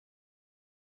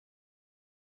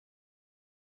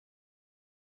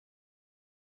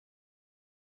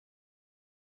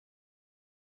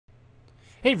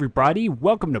Hey everybody,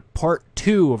 welcome to part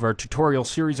 2 of our tutorial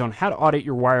series on how to audit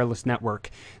your wireless network.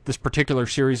 This particular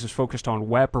series is focused on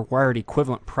WEP or wired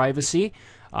equivalent privacy.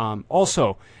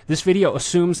 Also, this video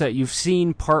assumes that you've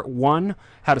seen part 1,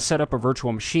 how to set up a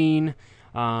virtual machine.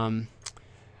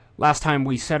 Last time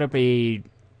we set up a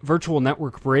virtual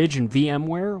network bridge in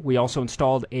VMware. We also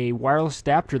installed a wireless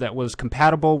adapter that was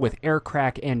compatible with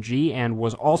Aircrack-ng and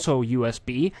was also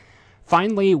USB.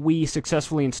 Finally, we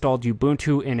successfully installed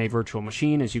Ubuntu in a virtual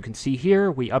machine. As you can see here,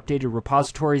 we updated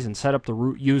repositories and set up the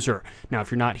root user. Now,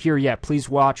 if you're not here yet, please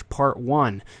watch part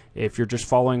 1. If you're just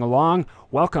following along,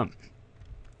 welcome.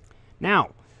 Now,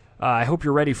 I hope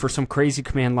you're ready for some crazy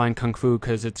command line kung fu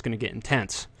because it's going to get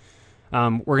intense.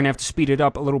 We're going to have to speed it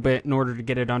up a little bit in order to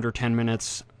get it under 10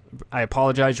 minutes. I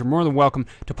apologize. You're more than welcome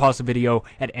to pause the video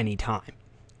at any time.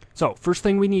 So, first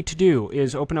thing we need to do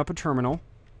is open up a terminal.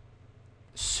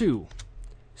 Su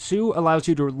allows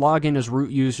you to log in as root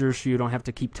user so you don't have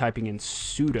to keep typing in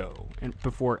sudo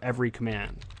before every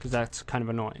command, because that's kind of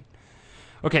annoying.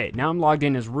 Okay, now I'm logged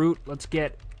in as root. Let's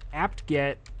get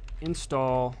apt-get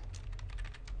install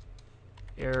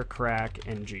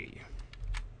Aircrack-ng.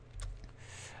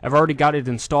 I've already got it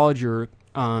installed. Your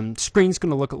screen's going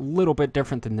to look a little bit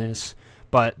different than this,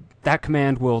 but that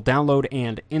command will download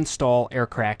and install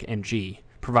Aircrack-ng,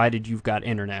 provided you've got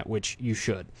internet, which you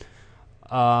should.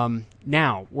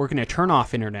 Now, we're going to turn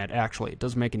off internet, actually. It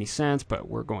doesn't make any sense, but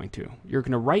we're going to. You're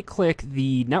going to right-click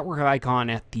the network icon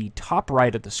at the top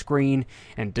right of the screen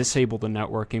and disable the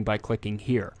networking by clicking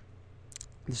here.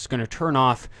 This is going to turn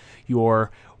off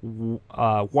your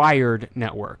wired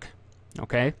network.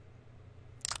 Okay?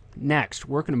 Next,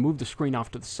 we're going to move the screen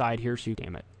off to the side here so you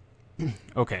damn it.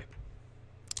 Okay.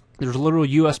 There's a little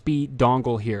USB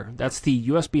dongle here. That's the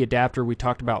USB adapter we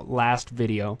talked about last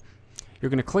video. You're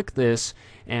going to click this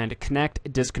and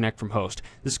connect, disconnect from host.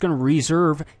 This is going to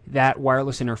reserve that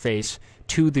wireless interface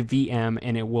to the VM,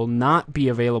 and it will not be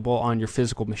available on your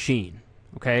physical machine.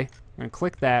 Okay? You're going to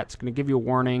click that. It's going to give you a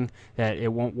warning that it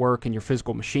won't work in your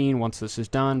physical machine once this is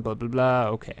done, blah, blah, blah.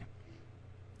 Okay.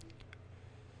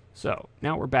 So,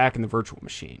 now we're back in the virtual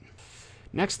machine.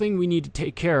 Next thing we need to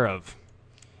take care of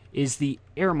is the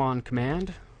airmon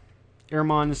command.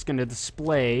 Airmon is going to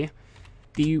display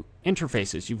the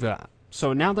interfaces you've got.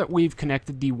 So now that we've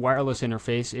connected the wireless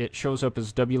interface, it shows up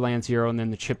as WLAN 0 and then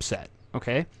the chipset.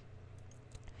 Okay?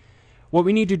 What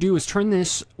we need to do is turn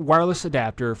this wireless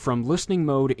adapter from listening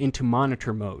mode into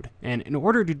monitor mode. And in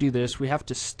order to do this, we have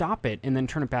to stop it and then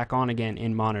turn it back on again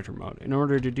in monitor mode. In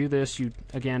order to do this, you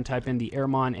again type in the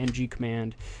airmon-ng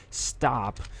command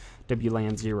stop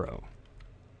WLAN 0.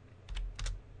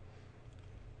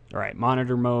 Alright,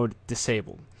 monitor mode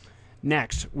disabled.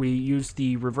 Next, we use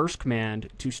the reverse command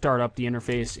to start up the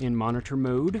interface in monitor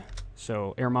mode.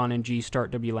 So airmon-ng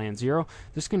start WLAN 0.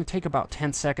 This is going to take about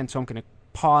 10 seconds, so I'm going to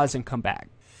pause and come back.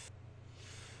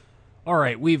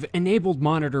 Alright, we've enabled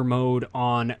monitor mode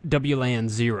on WLAN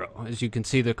 0. As you can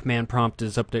see, the command prompt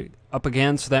is up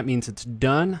again, so that means it's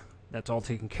done. That's all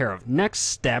taken care of. Next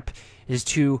step is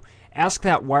to ask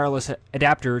that wireless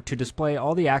adapter to display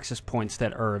all the access points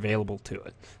that are available to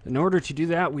it. In order to do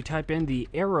that, we type in the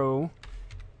arrow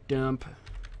dump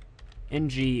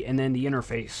ng and then the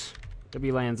interface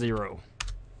WLAN 0.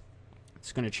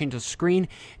 It's going to change the screen.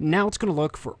 Now it's going to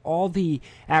look for all the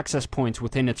access points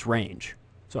within its range.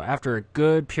 So after a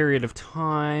good period of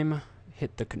time,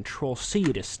 hit the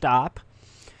Control-C to stop.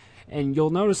 And you'll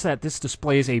notice that this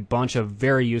displays a bunch of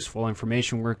very useful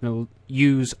information we're going to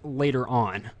use later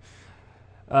on.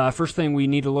 First thing we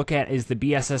need to look at is the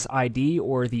BSS ID,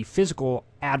 or the physical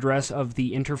address of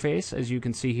the interface, as you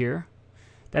can see here.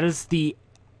 That is the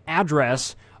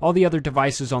address all the other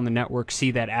devices on the network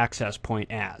see that access point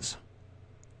as.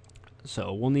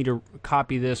 So we'll need to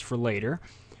copy this for later.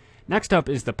 Next up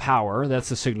is the power. That's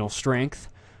the signal strength.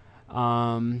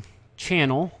 Channel.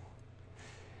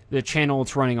 The channel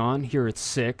it's running on. Here it's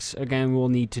 6. Again, we'll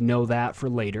need to know that for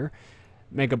later.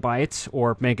 Megabytes,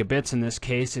 or megabits in this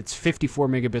case, it's 54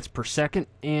 megabits per second,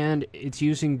 and it's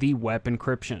using the WEP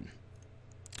encryption.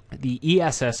 The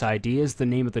ESS ID is the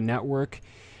name of the network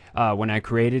when I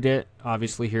created it.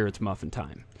 Obviously here it's muffin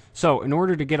time. So in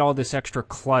order to get all this extra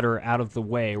clutter out of the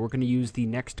way, we're going to use the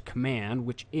next command,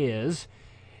 which is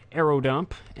arrow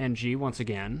dump ng once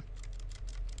again.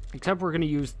 Except we're going to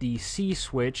use the C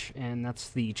switch, and that's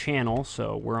the channel,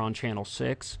 so we're on channel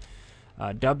 6.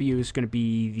 W is going to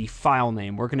be the file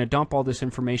name. We're going to dump all this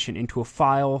information into a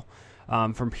file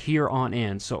from here on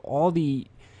in. So all the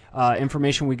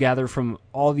information we gather from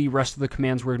all the rest of the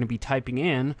commands we're going to be typing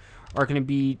in are going to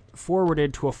be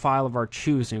forwarded to a file of our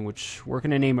choosing, which we're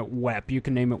going to name it WEP. You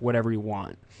can name it whatever you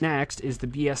want. Next is the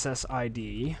BSS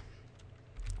ID.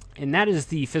 and that is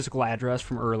the physical address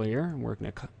from earlier. We're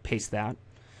going to paste that.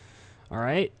 All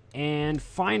right, and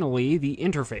finally the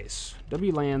interface,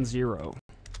 WLAN 0.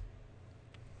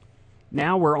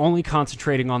 Now we're only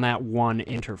concentrating on that one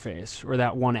interface, or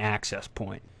that one access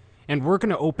point. And we're going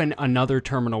to open another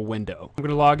terminal window. I'm going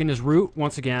to log in as root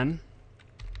once again.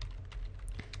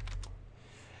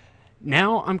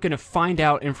 Now I'm going to find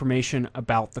out information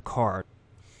about the card.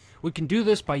 We can do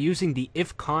this by using the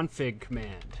ifconfig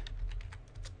command.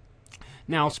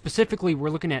 Now, specifically, we're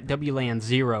looking at WLAN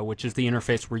 0, which is the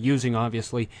interface we're using,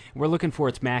 obviously. We're looking for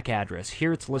its MAC address.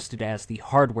 Here it's listed as the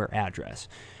hardware address.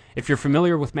 If you're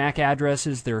familiar with MAC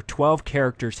addresses, there are 12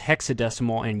 characters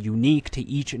hexadecimal and unique to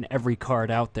each and every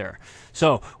card out there.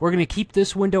 So we're going to keep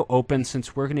this window open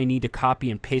since we're going to need to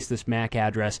copy and paste this MAC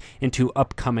address into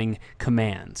upcoming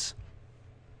commands.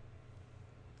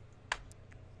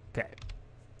 Okay.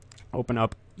 Open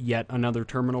up yet another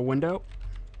terminal window.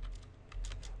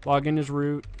 Log in as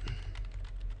root.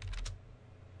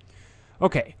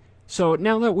 Okay, so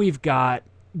now that we've got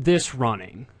this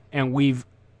running and we've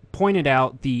pointed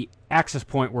out the access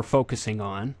point we're focusing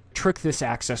on, trick this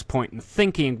access point into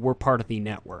thinking we're part of the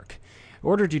network. In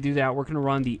order to do that, we're going to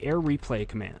run the airreplay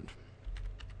command.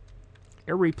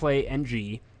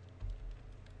 Airreplay-ng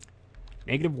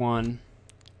 -1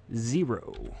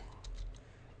 0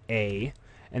 A,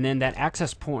 and then that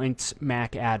access point's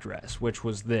MAC address, which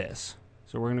was this.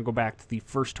 So we're going to go back to the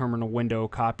first terminal window,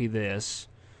 copy this,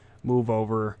 move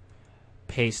over,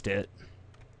 paste it.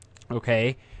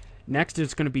 Okay. Next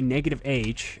it's going to be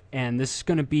 -H, and this is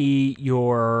going to be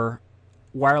your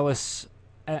wireless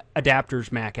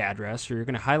adapter's MAC address. So you're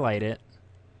going to highlight it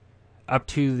up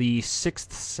to the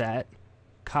 6th set,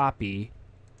 copy,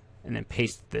 and then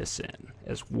paste this in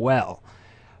as well.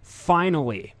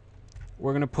 Finally,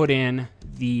 we're going to put in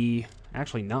the,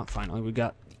 actually not finally, we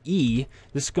got E.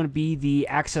 This is going to be the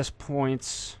access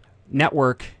point's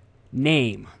network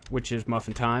name, which is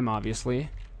Muffin Time,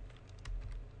 obviously.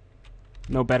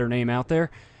 No better name out there.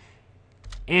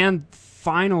 And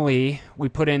finally, we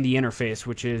put in the interface,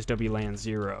 which is WLAN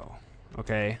 0.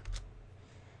 Okay.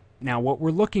 Now, what we're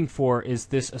looking for is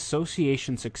this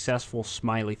association successful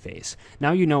smiley face.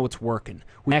 Now you know it's working.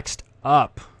 Next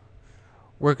up,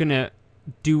 we're going to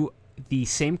do the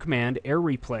same command,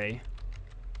 airreplay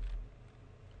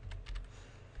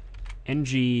ng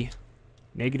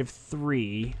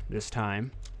 -3 this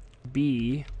time.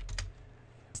 B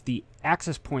is the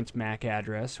access point's MAC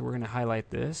address. So we're going to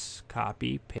highlight this,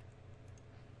 copy, paste,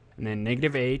 and then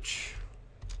 -H,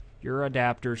 your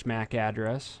adapter's MAC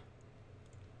address,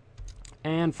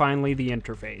 and finally the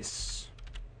interface.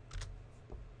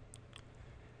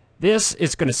 This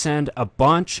is going to send a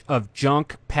bunch of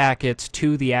junk packets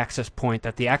to the access point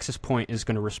that the access point is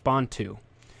going to respond to.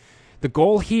 The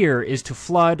goal here is to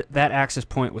flood that access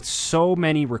point with so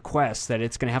many requests that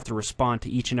it's going to have to respond to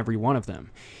each and every one of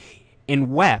them. In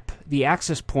WEP, the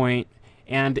access point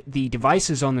and the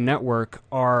devices on the network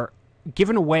are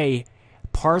given away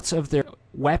parts of their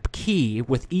WEP key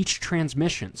with each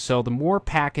transmission. So the more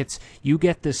packets you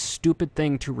get this stupid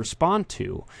thing to respond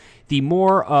to, the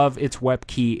more of its WEP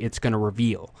key it's going to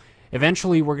reveal.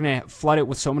 Eventually, we're going to flood it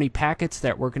with so many packets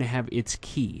that we're going to have its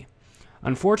key.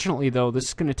 Unfortunately, though, this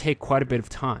is going to take quite a bit of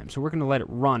time, so we're going to let it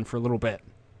run for a little bit.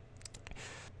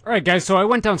 Alright guys, so I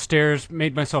went downstairs,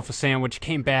 made myself a sandwich,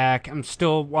 came back. I'm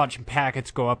still watching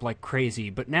packets go up like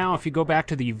crazy, but now if you go back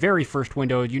to the very first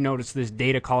window, you notice this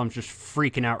data column's just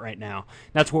freaking out right now.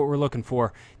 That's what we're looking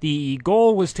for. The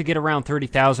goal was to get around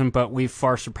 30,000, but we've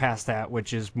far surpassed that,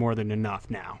 which is more than enough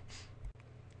now.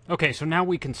 Okay, so now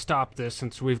we can stop this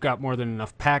since we've got more than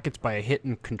enough packets by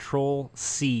hitting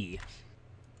Control-C.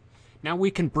 Now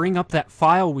we can bring up that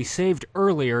file we saved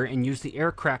earlier and use the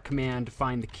Aircrack command to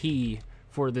find the key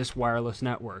for this wireless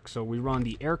network. So we run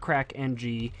the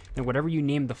Aircrack-ng, and whatever you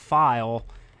name the file,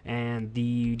 and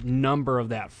the number of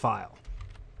that file.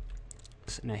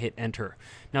 And I hit enter.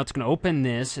 Now it's going to open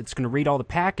this, it's going to read all the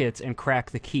packets and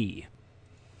crack the key.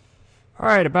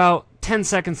 Alright, about 10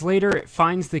 seconds later it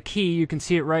finds the key. You can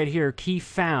see it right here, key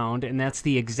found, and that's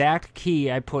the exact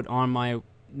key I put on my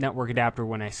network adapter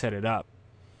when I set it up.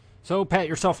 So pat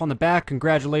yourself on the back.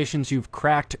 Congratulations, you've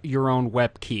cracked your own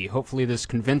WEP key. Hopefully this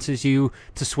convinces you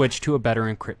to switch to a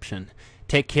better encryption.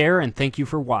 Take care and thank you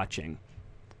for watching.